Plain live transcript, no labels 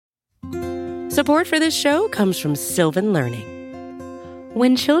Support for this show comes from Sylvan Learning.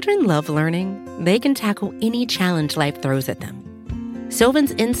 When children love learning, they can tackle any challenge life throws at them.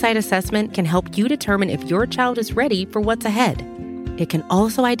 Sylvan's Insight Assessment can help you determine if your child is ready for what's ahead. It can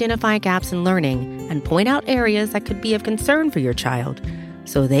also identify gaps in learning and point out areas that could be of concern for your child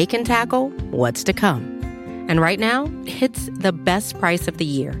so they can tackle what's to come. And right now, it's the best price of the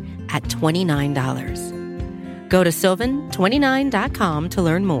year at $29. Go to sylvan29.com to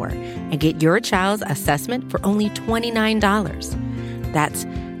learn more and get your child's assessment for only $29. That's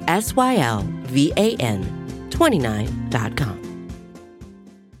SYLVAN 29.com.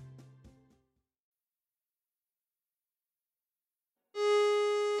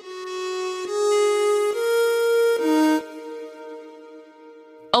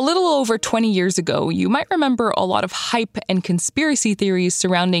 A little over 20 years ago, you might remember a lot of hype and conspiracy theories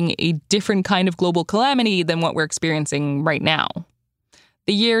surrounding a different kind of global calamity than what we're experiencing right now.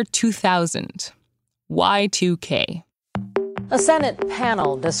 The year 2000. Y2K. A Senate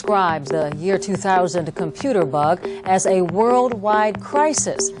panel describes the year 2000 computer bug as a worldwide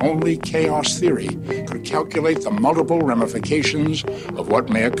crisis. Only chaos theory could calculate the multiple ramifications of what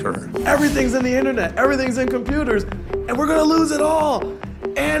may occur. Everything's in the internet, everything's in computers, and we're going to lose it all.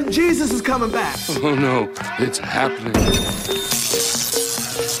 And Jesus is coming back. Oh no, it's happening.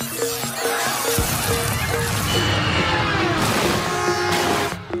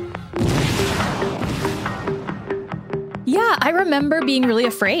 Yeah, I remember being really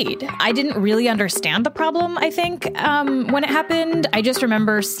afraid. I didn't really understand the problem, I think, when it happened. I just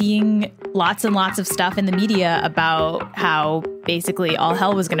remember seeing lots and lots of stuff in the media about how basically all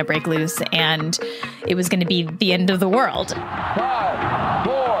hell was going to break loose and it was going to be the end of the world. 5,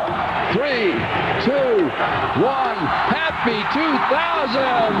 4, 3, 2, 1. Happy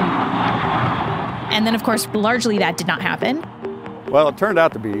 2000! And then, of course, largely that did not happen. Well, it turned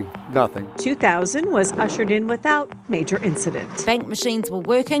out to be nothing. 2000 was ushered in without major incident. Bank machines were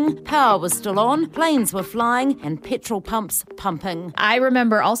working, power was still on, planes were flying, and petrol pumps pumping. I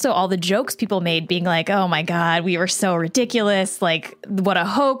remember also all the jokes people made being like, oh my God, we were so ridiculous. Like, what a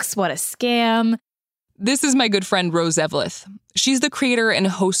hoax, what a scam. This is my good friend Rose Eveleth. She's the creator and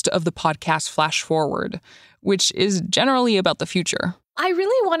host of the podcast Flash Forward, which is generally about the future. I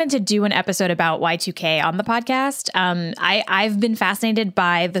really wanted to do an episode about Y2K on the podcast. I've been fascinated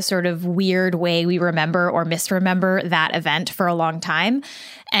by the sort of weird way we remember or misremember that event for a long time.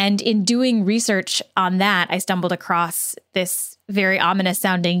 And in doing research on that, I stumbled across this very ominous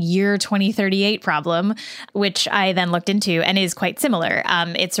sounding year 2038 problem, which I then looked into and is quite similar.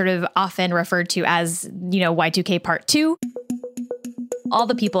 It's sort of often referred to as, Y2K Part 2. All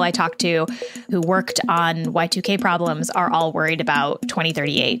the people I talked to who worked on Y2K problems are all worried about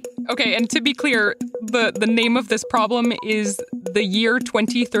 2038. Okay, and to be clear, the name of this problem is the year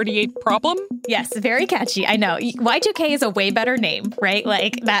 2038 problem? Yes, very catchy. I know. Y2K is a way better name, right?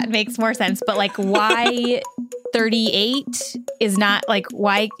 Like, that makes more sense. But like, why 38 is not like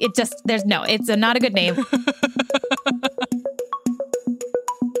why it just it's not a good name.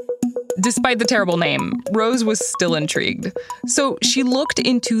 Despite the terrible name, Rose was still intrigued. So she looked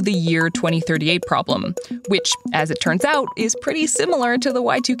into the year 2038 problem, which, as it turns out, is pretty similar to the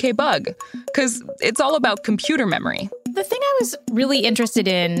Y2K bug, because it's all about computer memory. The thing I was really interested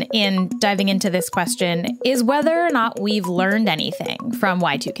in diving into this question is whether or not we've learned anything from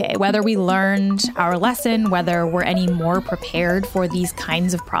Y2K, whether we learned our lesson, whether we're any more prepared for these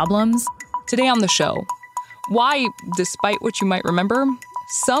kinds of problems. Today on the show, why, despite what you might remember,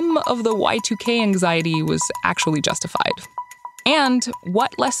 some of the Y2K anxiety was actually justified. And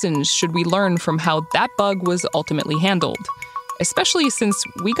what lessons should we learn from how that bug was ultimately handled? Especially since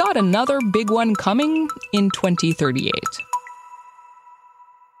we got another big one coming in 2038.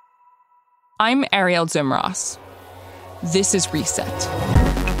 I'm Ariel Zimros. This is Reset.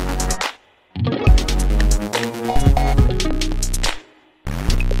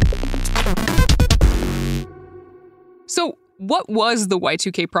 So, what was the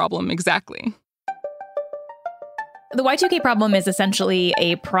Y2K problem exactly? The Y2K problem is essentially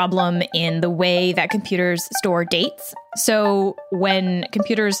a problem in the way that computers store dates. So when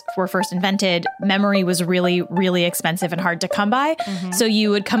computers were first invented, memory was really, really expensive and hard to come by. Mm-hmm. So you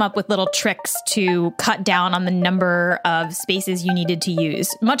would come up with little tricks to cut down on the number of spaces you needed to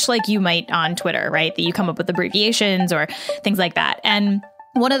use, much like you might on Twitter, right? That you come up with abbreviations or things like that. And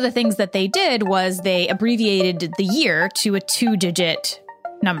one of the things that they did was they abbreviated the year to a 2-digit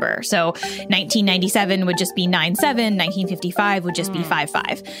number. So 1997 would just be 97, 1955 would just be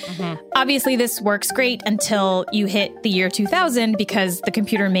 55. Obviously, this works great until you hit the year 2000, because the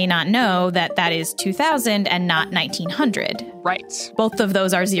computer may not know that that is 2000 and not 1900. Right. Both of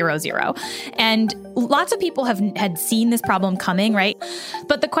those are 00. And lots of people had seen this problem coming, right?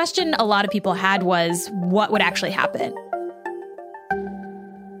 But the question a lot of people had was, what would actually happen?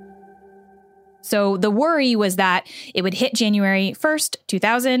 So the worry was that it would hit January 1st,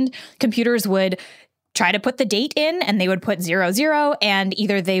 2000. Computers would try to put the date in and they would put 00, and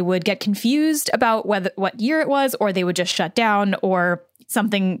either they would get confused about what year it was, or they would just shut down, or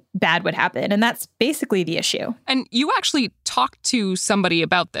something bad would happen. And that's basically the issue. And you actually talked to somebody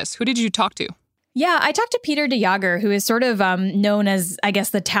about this. Who did you talk to? Yeah, I talked to Peter de Jager, who is sort of known as, I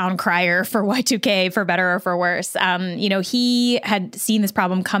guess, the town crier for Y2K, for better or for worse. He had seen this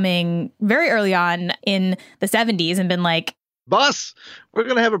problem coming very early on in the 70s and been like, "Boss, we're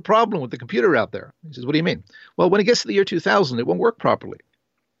going to have a problem with the computer out there." He says, "What do you mean?" "Well, when it gets to the year 2000, it won't work properly."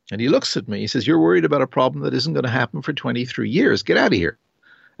 And he looks at me. He says, "You're worried about a problem that isn't going to happen for 23 years. Get out of here."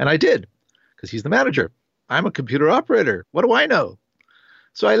 And I did, because he's the manager. I'm a computer operator. What do I know?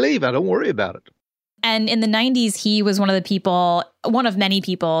 So I leave. I don't worry about it. And in the 90s, he was one of many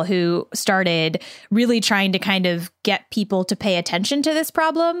people who started really trying to kind of get people to pay attention to this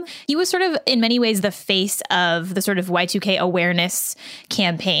problem. He was sort of, in many ways, the face of the sort of Y2K awareness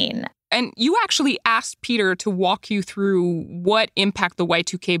campaign. And you actually asked Peter to walk you through what impact the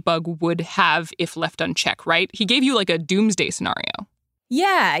Y2K bug would have if left unchecked, right? He gave you like a doomsday scenario.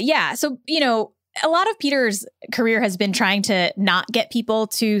 Yeah. So, a lot of Peter's career has been trying to not get people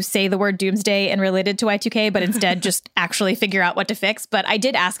to say the word doomsday and related to Y2K, but instead just actually figure out what to fix. But I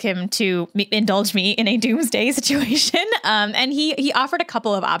did ask him to indulge me in a doomsday situation, and he offered a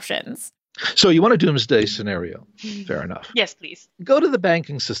couple of options. So you want a doomsday scenario? Fair enough. Yes, please. Go to the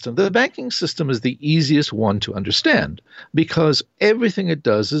banking system. The banking system is the easiest one to understand because everything it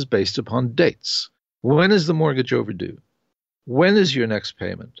does is based upon dates. When is the mortgage overdue? When is your next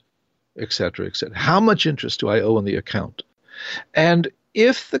payment? Et cetera, et cetera. How much interest do I owe on the account? And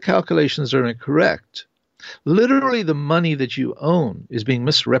if the calculations are incorrect, literally the money that you own is being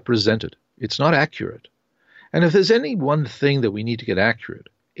misrepresented. It's not accurate. And if there's any one thing that we need to get accurate,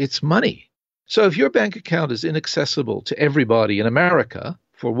 it's money. So if your bank account is inaccessible to everybody in America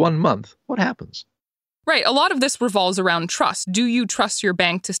for 1 month, what happens? Right. A lot of this revolves around trust. Do you trust your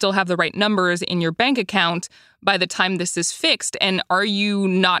bank to still have the right numbers in your bank account by the time this is fixed? And are you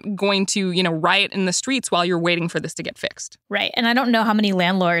not going to, riot in the streets while you're waiting for this to get fixed? Right. And I don't know how many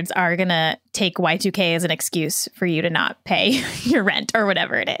landlords are going to take Y2K as an excuse for you to not pay your rent or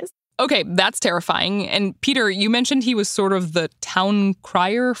whatever it is. Okay, that's terrifying. And Peter, you mentioned he was sort of the town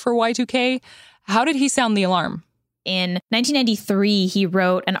crier for Y2K. How did he sound the alarm? In 1993, he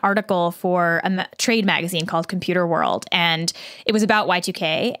wrote an article for a trade magazine called Computer World, and it was about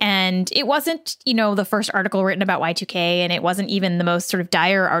Y2K. And it wasn't, the first article written about Y2K, and it wasn't even the most sort of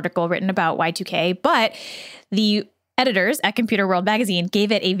dire article written about Y2K. But the editors at Computer World magazine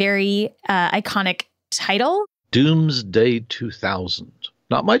gave it a very iconic title. Doomsday 2000.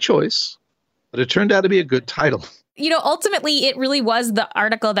 Not my choice, but it turned out to be a good title. Ultimately, it really was the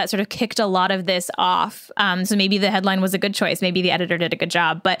article that sort of kicked a lot of this off. So maybe the headline was a good choice. Maybe the editor did a good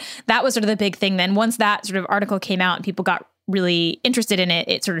job. But that was sort of the big thing. Then once that sort of article came out and people got really interested in it,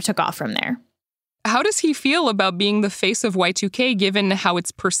 it sort of took off from there. How does he feel about being the face of Y2K given how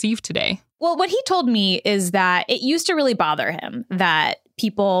it's perceived today? Well, what he told me is that it used to really bother him that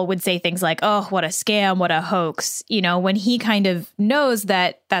people would say things like, "Oh, what a scam, what a hoax," when he kind of knows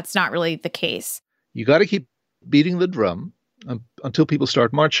that that's not really the case. You got to keep beating the drum until people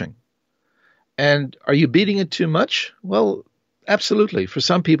start marching. And are you beating it too much? Well, absolutely. For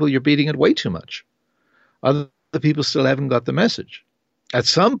some people, you're beating it way too much. Other people still haven't got the message. At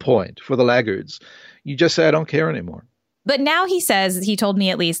some point, for the laggards, you just say, "I don't care anymore." But now he says, he told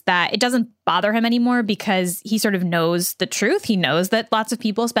me at least, that it doesn't bother him anymore because he sort of knows the truth. He knows that lots of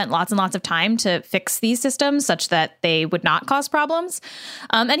people spent lots and lots of time to fix these systems such that they would not cause problems.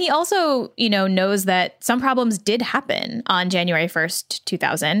 And he also, knows that some problems did happen on January 1st,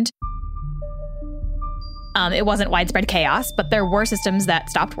 2000. It wasn't widespread chaos, but there were systems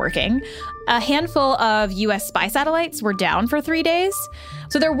that stopped working. A handful of U.S. spy satellites were down for 3 days.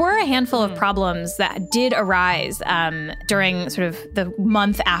 So there were a handful of problems that did arise during sort of the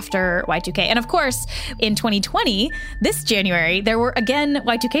month after Y2K. And of course, in 2020, this January, there were again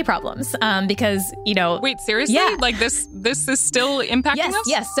Y2K problems because, Wait, seriously? Yeah. Like this is still impacting us?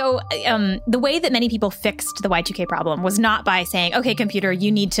 Yes. So the way that many people fixed the Y2K problem was not by saying, "Okay, computer,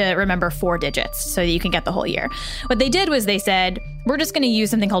 you need to remember 4 digits so that you can get the whole whole year. What they did was they said, we're just going to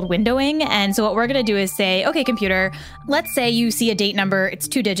use something called windowing. And so what we're going to do is say, okay, computer, let's say you see a date number, it's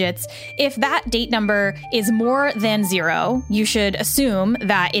 2 digits. If that date number is more than 0, you should assume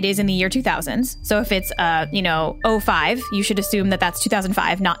that it is in the year 2000s. So if it's, 05, you should assume that that's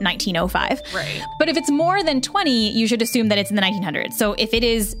 2005, not 1905. Right. But if it's more than 20, you should assume that it's in the 1900s. So if it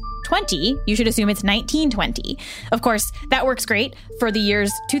is 20, you should assume it's 1920. Of course, that works great for the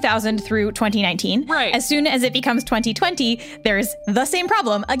years 2000 through 2019. Right. As soon as it becomes 2020, there's the same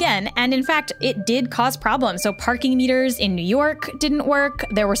problem again. And in fact, it did cause problems. So parking meters in New York didn't work.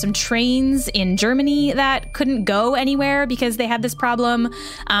 There were some trains in Germany that couldn't go anywhere because they had this problem.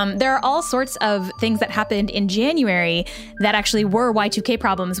 There are all sorts of things that happened in January that actually were Y2K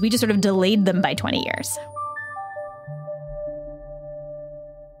problems. We just sort of delayed them by 20 years.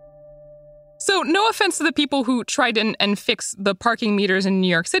 So no offense to the people who tried and fix the parking meters in New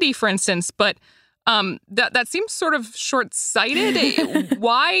York City, for instance, but that seems sort of short-sighted.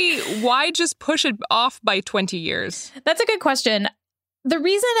 Why just push it off by 20 years? That's a good question. The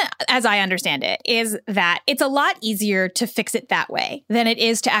reason, as I understand it, is that it's a lot easier to fix it that way than it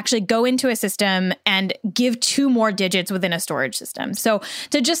is to actually go into a system and give 2 more digits within a storage system. So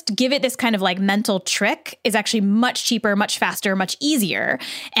to just give it this kind of like mental trick is actually much cheaper, much faster, much easier.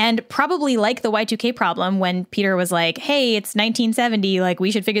 And probably like the Y2K problem when Peter was like, hey, it's 1970, like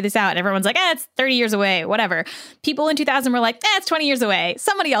we should figure this out. And everyone's like, it's 30 years away, whatever. People in 2000 were like, it's 20 years away.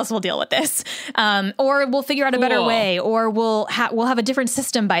 Somebody else will deal with this. Or we'll figure out a better way, or we'll have a different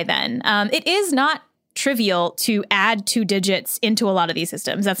system by then. It is not trivial to add 2 digits into a lot of these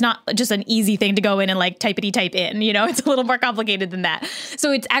systems. That's not just an easy thing to go in and like type in, it's a little more complicated than that.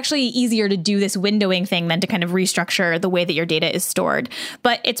 So it's actually easier to do this windowing thing than to kind of restructure the way that your data is stored.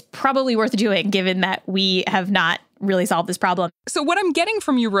 But it's probably worth doing given that we have not really solved this problem. So what I'm getting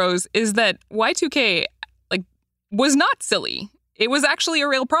from you, Rose, is that Y2K was not silly. It was actually a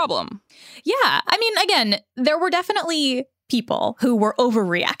real problem. Yeah. I mean, again, there were definitely people who were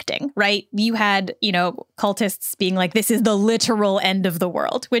overreacting, right? You had, cultists being like, this is the literal end of the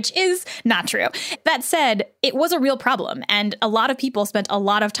world, which is not true. That said, it was a real problem. And a lot of people spent a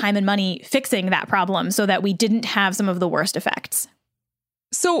lot of time and money fixing that problem so that we didn't have some of the worst effects.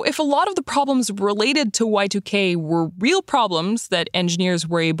 So if a lot of the problems related to Y2K were real problems that engineers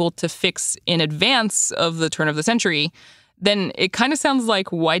were able to fix in advance of the turn of the century, then it kind of sounds like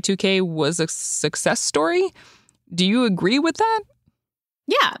Y2K was a success story. Do you agree with that?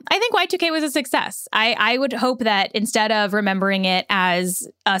 Yeah, I think Y2K was a success. I would hope that instead of remembering it as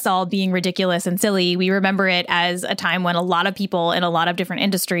us all being ridiculous and silly, we remember it as a time when a lot of people in a lot of different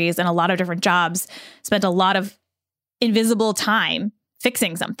industries and a lot of different jobs spent a lot of invisible time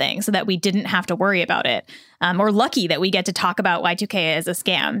fixing something so that we didn't have to worry about it. We're lucky that we get to talk about Y2K as a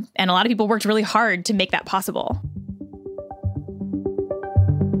scam. And a lot of people worked really hard to make that possible.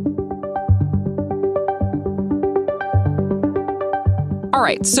 All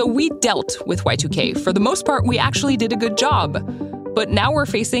right, so we dealt with Y2K. For the most part, we actually did a good job. But now we're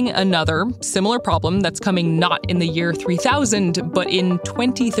facing another similar problem that's coming not in the year 3000, but in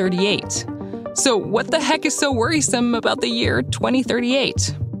 2038. So what the heck is so worrisome about the year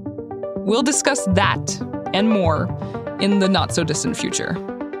 2038? We'll discuss that and more in the not-so-distant future,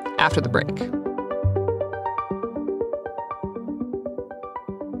 after the break.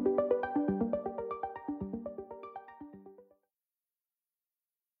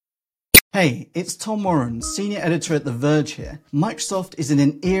 Hey, it's Tom Warren, Senior Editor at The Verge here. Microsoft is in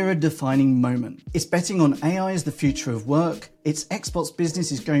an era-defining moment. It's betting on AI as the future of work, its Xbox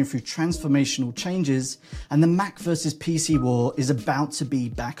business is going through transformational changes, and the Mac versus PC war is about to be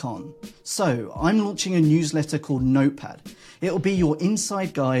back on. So, I'm launching a newsletter called Notepad. It'll be your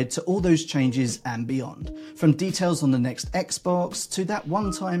inside guide to all those changes and beyond. From details on the next Xbox, to that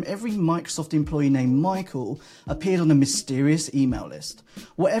one time every Microsoft employee named Michael appeared on a mysterious email list.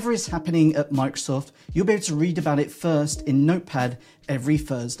 Whatever is happening at Microsoft, you'll be able to read about it first in Notepad every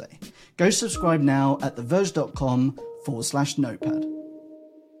Thursday. Go subscribe now at theverge.com/notepad.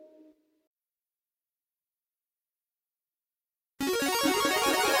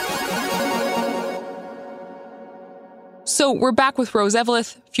 So we're back with Rose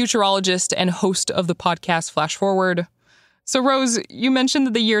Eveleth, futurologist and host of the podcast Flash Forward. So Rose, you mentioned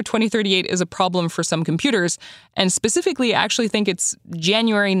that the year 2038 is a problem for some computers, and specifically I actually think it's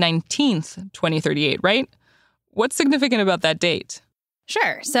January 19th, 2038, right? What's significant about that date?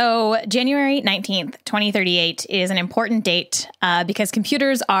 Sure. So January 19th, 2038 is an important date because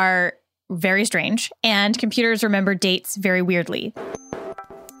computers are very strange and computers remember dates very weirdly.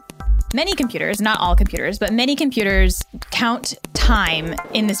 Many computers, not all computers, but many computers count time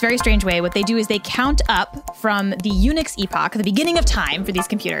in this very strange way. What they do is they count up from the Unix epoch. The beginning of time for these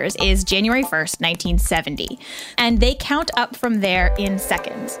computers is January 1st, 1970. And they count up from there in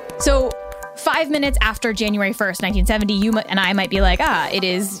seconds. So 5 minutes after January 1st, 1970, you and I might be like, it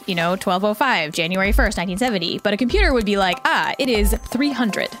is, 12:05, January 1st, 1970. But a computer would be like, it is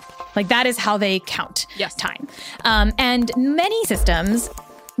 300. Like, that is how they count time. And many systems,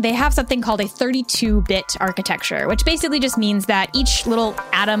 they have something called a 32-bit architecture, which basically just means that each little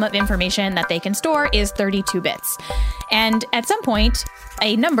atom of information that they can store is 32 bits. And at some point,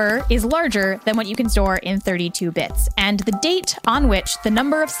 a number is larger than what you can store in 32 bits. And the date on which the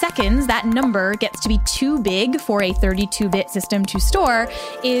number of seconds that number gets to be too big for a 32-bit system to store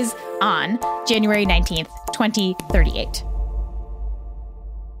is on January 19th, 2038.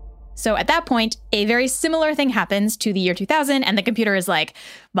 So at that point, a very similar thing happens to the year 2000, and the computer is like,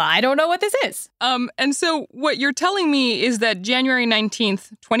 but I don't know what this is. And so what you're telling me is that January 19th,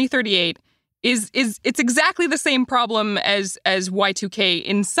 2038 it's exactly the same problem as Y2K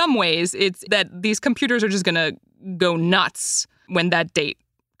in some ways. It's that these computers are just going to go nuts when that date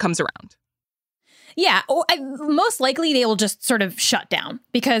comes around. Yeah, most likely they will just sort of shut down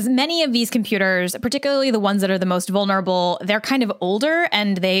because many of these computers, particularly the ones that are the most vulnerable, they're kind of older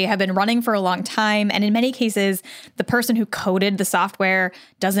and they have been running for a long time. And in many cases, the person who coded the software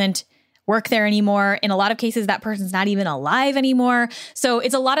doesn't work there anymore. In a lot of cases, that person's not even alive anymore. So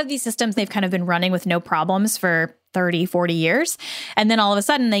it's a lot of these systems they've kind of been running with no problems for 30, 40 years. And then all of a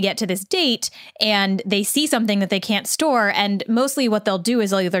sudden they get to this date and they see something that they can't store. And mostly what they'll do is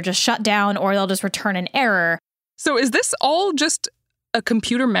they'll either just shut down or they'll just return an error. So is this all just a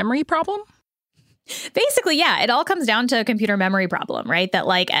computer memory problem? Basically, yeah, it all comes down to a computer memory problem, right? That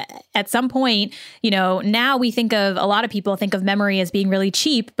like at some point, now we a lot of people think of memory as being really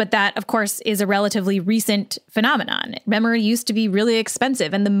cheap, but that, of course, is a relatively recent phenomenon. Memory used to be really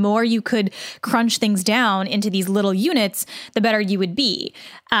expensive, and the more you could crunch things down into these little units, the better you would be.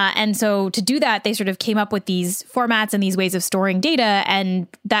 And so to do that, they sort of came up with these formats and these ways of storing data, and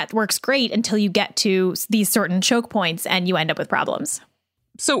that works great until you get to these certain choke points and you end up with problems.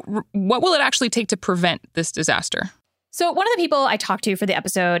 So what will it actually take to prevent this disaster? So one of the people I talked to for the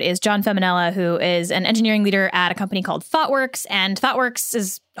episode is John Feminella, who is an engineering leader at a company called ThoughtWorks. And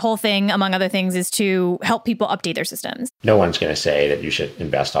ThoughtWorks' whole thing, among other things, is to help people update their systems. No one's going to say that you should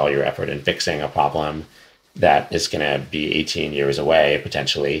invest all your effort in fixing a problem that is going to be 18 years away,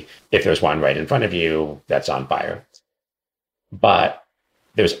 potentially, if there's one right in front of you that's on fire. But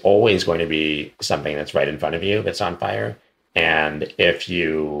there's always going to be something that's right in front of you that's on fire. And if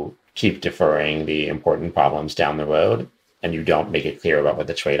you keep deferring the important problems down the road and you don't make it clear about what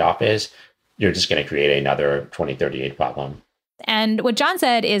the trade-off is, you're just going to create another 2038 problem. And what John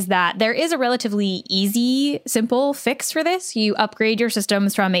said is that there is a relatively easy, simple fix for this. You upgrade your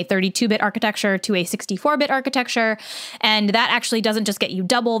systems from a 32-bit architecture to a 64-bit architecture. And that actually doesn't just get you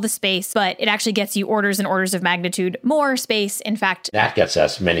double the space, but it actually gets you orders and orders of magnitude more space. In fact, that gets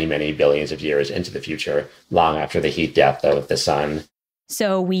us many, many billions of years into the future, long after the heat death of the sun.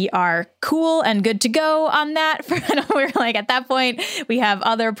 So we are cool and good to go on that. We're like, at that point, we have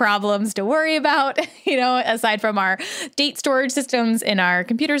other problems to worry about, aside from our date storage systems in our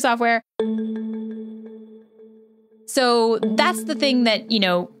computer software. So that's the thing that,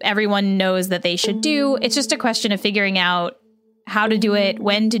 everyone knows that they should do. It's just a question of figuring out how to do it,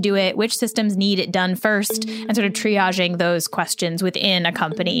 when to do it, which systems need it done first, and sort of triaging those questions within a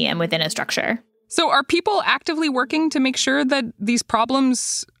company and within a structure. So are people actively working to make sure that these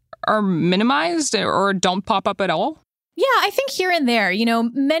problems are minimized or don't pop up at all? Yeah, I think here and there,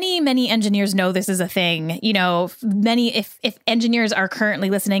 many engineers know this is a thing. If engineers are currently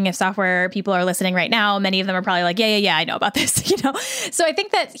listening, if software people are listening right now, many of them are probably like, yeah, I know about this, So I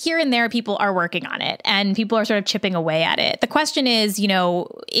think that here and there people are working on it and people are sort of chipping away at it. The question is,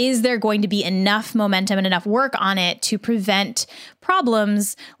 is there going to be enough momentum and enough work on it to prevent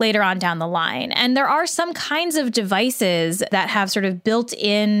problems later on down the line? And there are some kinds of devices that have sort of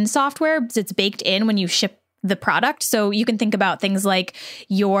built-in software that's baked in when you ship the product. So you can think about things like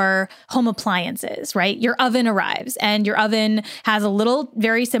your home appliances, right? Your oven arrives and your oven has a little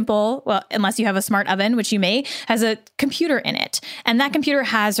very simple, well, unless you have a smart oven, which you may, has a computer in it. And that computer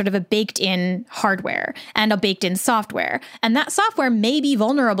has sort of a baked in hardware and a baked in software. And that software may be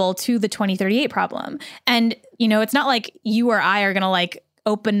vulnerable to the 2038 problem. And, it's not like you or I are going to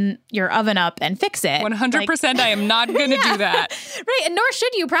open your oven up and fix it. 100% I am not going to do that. Right. And nor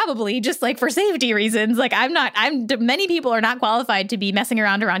should you probably, just for safety reasons. Many people are not qualified to be messing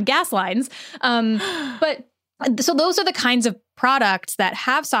around gas lines. But so those are the kinds of products that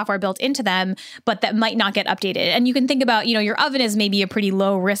have software built into them, but that might not get updated. And you can think about, your oven is maybe a pretty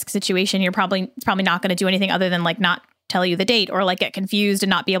low risk situation. You're probably not going to do anything other than like not tell you the date or like get confused and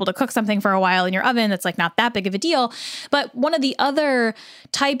not be able to cook something for a while in your oven. That's like not that big of a deal. But one of the other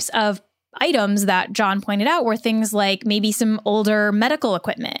types of items that John pointed out were things like maybe some older medical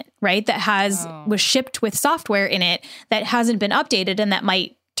equipment, right? That was shipped with software in it that hasn't been updated and that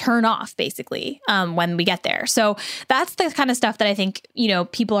might turn off basically when we get there. So that's the kind of stuff that I think,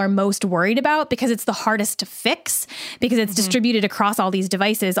 people are most worried about because it's the hardest to fix because it's distributed across all these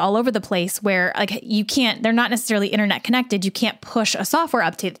devices all over the place where like they're not necessarily internet connected. You can't push a software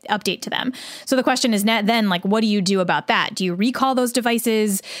update to them. So the question is then like, what do you do about that? Do you recall those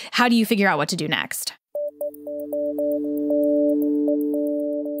devices? How do you figure out what to do next?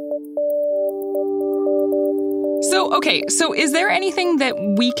 So is there anything that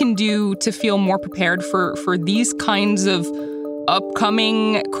we can do to feel more prepared for these kinds of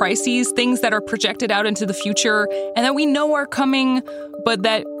upcoming crises, things that are projected out into the future and that we know are coming, but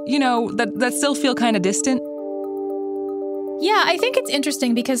that, that still feel kind of distant? Yeah, I think it's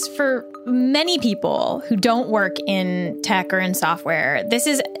interesting because for many people who don't work in tech or in software, this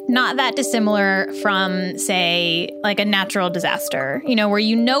is not that dissimilar from, say, like a natural disaster,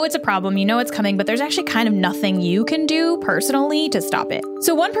 where it's a problem, it's coming, but there's actually kind of nothing you can do personally to stop it.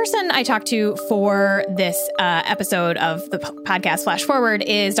 So one person I talked to for this episode of the podcast Flash Forward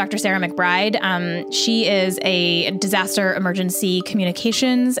is Dr. Sarah McBride. She is a disaster emergency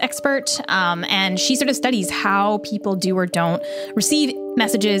communications expert, and she sort of studies how people do or don't receive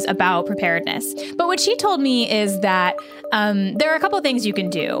messages about preparedness. But what she told me is that there are a couple of things you can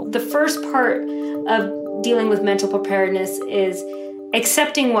do. The first part of dealing with mental preparedness is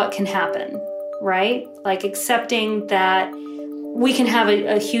accepting what can happen, right? Like accepting that we can have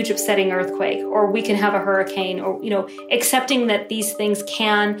a huge upsetting earthquake, or we can have a hurricane, or, accepting that these things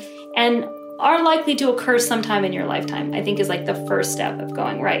can and are likely to occur sometime in your lifetime, I think is like the first step of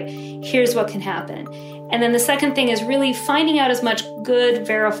going, right, here's what can happen. And then the second thing is really finding out as much good,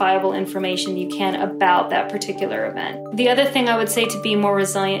 verifiable information you can about that particular event. The other thing I would say to be more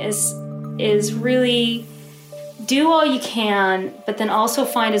resilient is really do all you can, but then also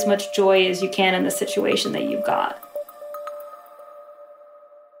find as much joy as you can in the situation that you've got.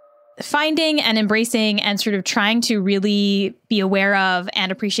 Finding and embracing and sort of trying to really be aware of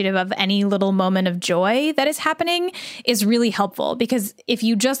and appreciative of any little moment of joy that is happening is really helpful, because if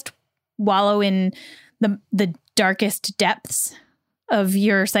you just wallow in the darkest depths of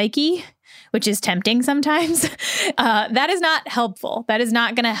your psyche, which is tempting sometimes, that is not helpful. That is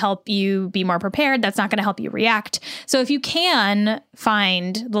not going to help you be more prepared. That's not going to help you react. So if you can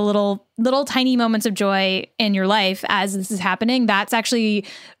find the little tiny moments of joy in your life as this is happening, that's actually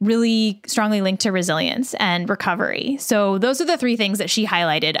really strongly linked to resilience and recovery. So those are the three things that she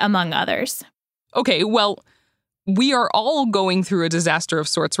highlighted, among others. Okay, well, we are all going through a disaster of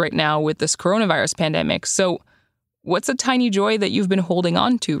sorts right now with this coronavirus pandemic. So what's a tiny joy that you've been holding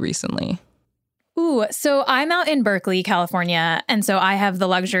on to recently? Ooh, so I'm out in Berkeley, California, and so I have the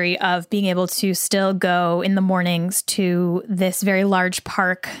luxury of being able to still go in the mornings to this very large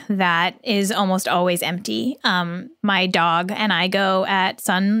park that is almost always empty. My dog and I go at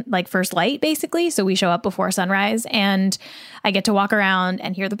first light, basically. So we show up before sunrise, and I get to walk around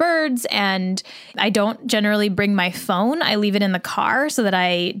and hear the birds. And I don't generally bring my phone. I leave it in the car so that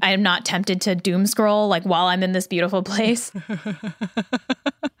I am not tempted to doom scroll while I'm in this beautiful place.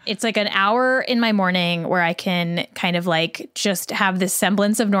 It's like an hour in my morning where I can kind of just have this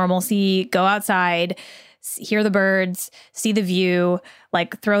semblance of normalcy, go outside, hear the birds, see the view,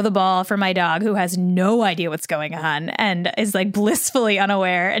 throw the ball for my dog who has no idea what's going on and is blissfully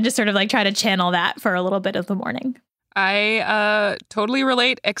unaware, and just sort of try to channel that for a little bit of the morning. I totally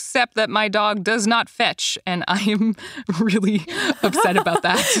relate, except that my dog does not fetch, and I am really upset about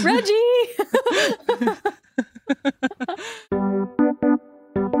that. Reggie!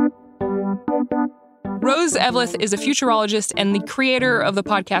 Rose Eveleth is a futurologist and the creator of the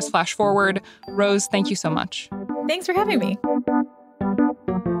podcast Flash Forward. Rose, thank you so much. Thanks for having me.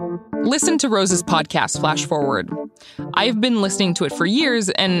 Listen to Rose's podcast, Flash Forward. I've been listening to it for years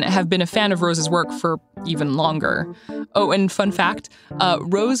and have been a fan of Rose's work for even longer. Oh, and fun fact,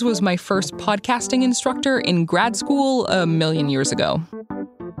 Rose was my first podcasting instructor in grad school 1,000,000 years ago.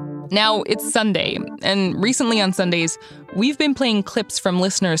 Now, it's Sunday, and recently on Sundays, we've been playing clips from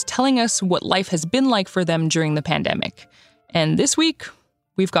listeners telling us what life has been like for them during the pandemic. And this week,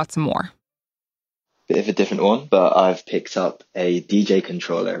 we've got some more. Bit of a different one, but I've picked up a DJ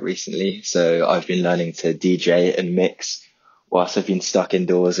controller recently, so I've been learning to DJ and mix whilst I've been stuck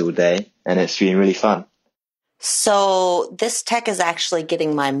indoors all day, and it's been really fun. So this tech is actually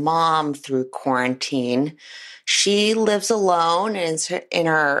getting my mom through quarantine. She lives alone and is in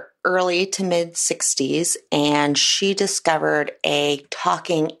her early to mid 60s, and she discovered a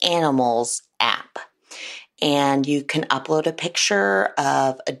talking animals app. And you can upload a picture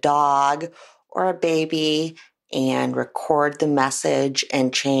of a dog or a baby and record the message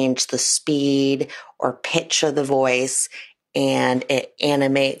and change the speed or pitch of the voice, and it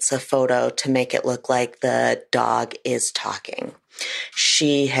animates a photo to make it look like the dog is talking.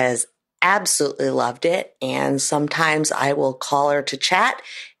 She has absolutely loved it, and sometimes I will call her to chat,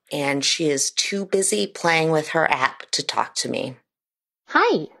 and she is too busy playing with her app to talk to me.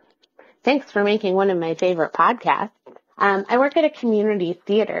 Hi. Thanks for making one of my favorite podcasts. I work at a community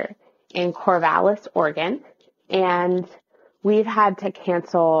theater in Corvallis, Oregon, and we've had to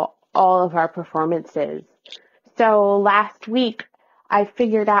cancel all of our performances. So last week, I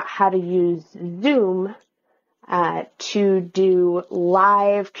figured out how to use Zoom to do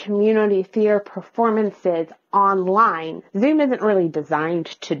live community theater performances online. Zoom isn't really designed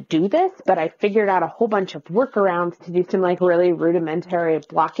to do this, but I figured out a whole bunch of workarounds to do some really rudimentary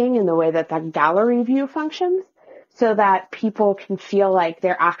blocking in the way that the gallery view functions, so that people can feel like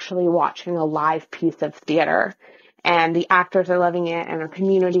they're actually watching a live piece of theater. And the actors are loving it, and our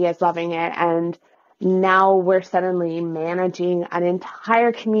community is loving it, and now we're suddenly managing an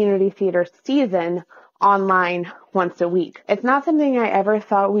entire community theater season online once a week. It's not something I ever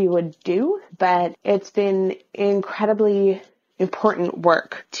thought we would do, but it's been incredibly important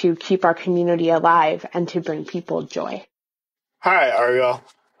work to keep our community alive and to bring people joy. Hi, Ariel.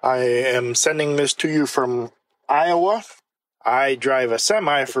 I am sending this to you from Iowa. I drive a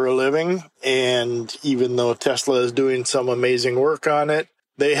semi for a living, and even though Tesla is doing some amazing work on it,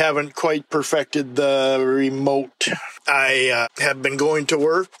 they haven't quite perfected the remote. I have been going to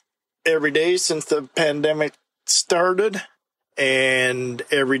work every day since the pandemic started, and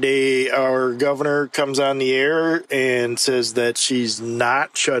every day our governor comes on the air and says that she's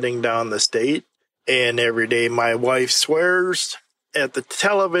not shutting down the state, and every day my wife swears at the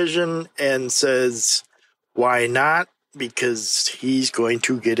television and says, why not? Because he's going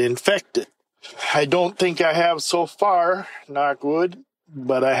to get infected. I don't think I have so far, knock wood,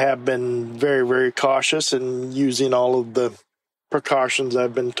 but I have been very, very cautious and using all of the precautions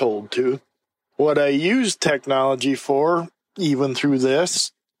I've been told to. What I use technology for, even through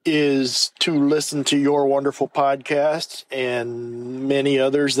this, is to listen to your wonderful podcast and many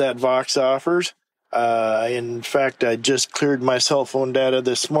others that Vox offers. In fact, I just cleared my cell phone data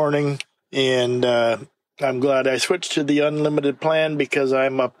this morning, and I'm glad I switched to the unlimited plan because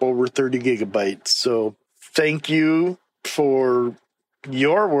I'm up over 30 gigabytes. So thank you for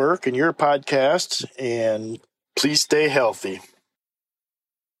your work and your podcasts, and please stay healthy.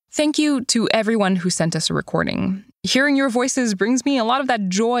 Thank you to everyone who sent us a recording. Hearing your voices brings me a lot of that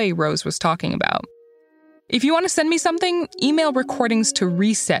joy Rose was talking about. If you want to send me something, email recordings to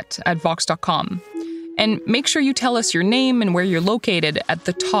reset@vox.com. And make sure you tell us your name and where you're located at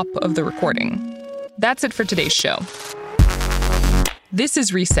the top of the recording. That's it for today's show. This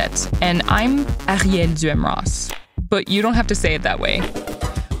is Reset, and I'm Ariel Duhem-Ross. But you don't have to say it that way.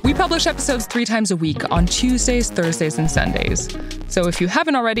 We publish episodes 3 times a week on Tuesdays, Thursdays, and Sundays. So if you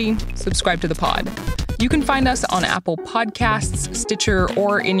haven't already, subscribe to the pod. You can find us on Apple Podcasts, Stitcher,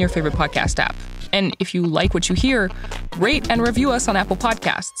 or in your favorite podcast app. And if you like what you hear, rate and review us on Apple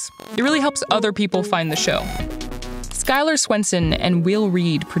Podcasts. It really helps other people find the show. Skylar Swenson and Will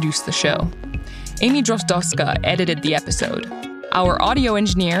Reed produced the show. Amy Drozdowska edited the episode. Our audio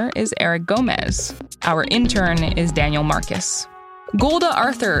engineer is Eric Gomez. Our intern is Daniel Marcus. Golda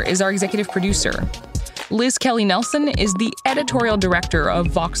Arthur is our executive producer. Liz Kelly Nelson is the editorial director of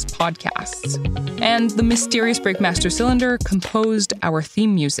Vox Podcasts. And the mysterious Breakmaster Cylinder composed our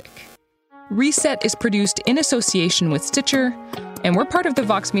theme music. Reset is produced in association with Stitcher, and we're part of the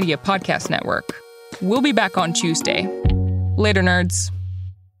Vox Media Podcast Network. We'll be back on Tuesday. Later, nerds.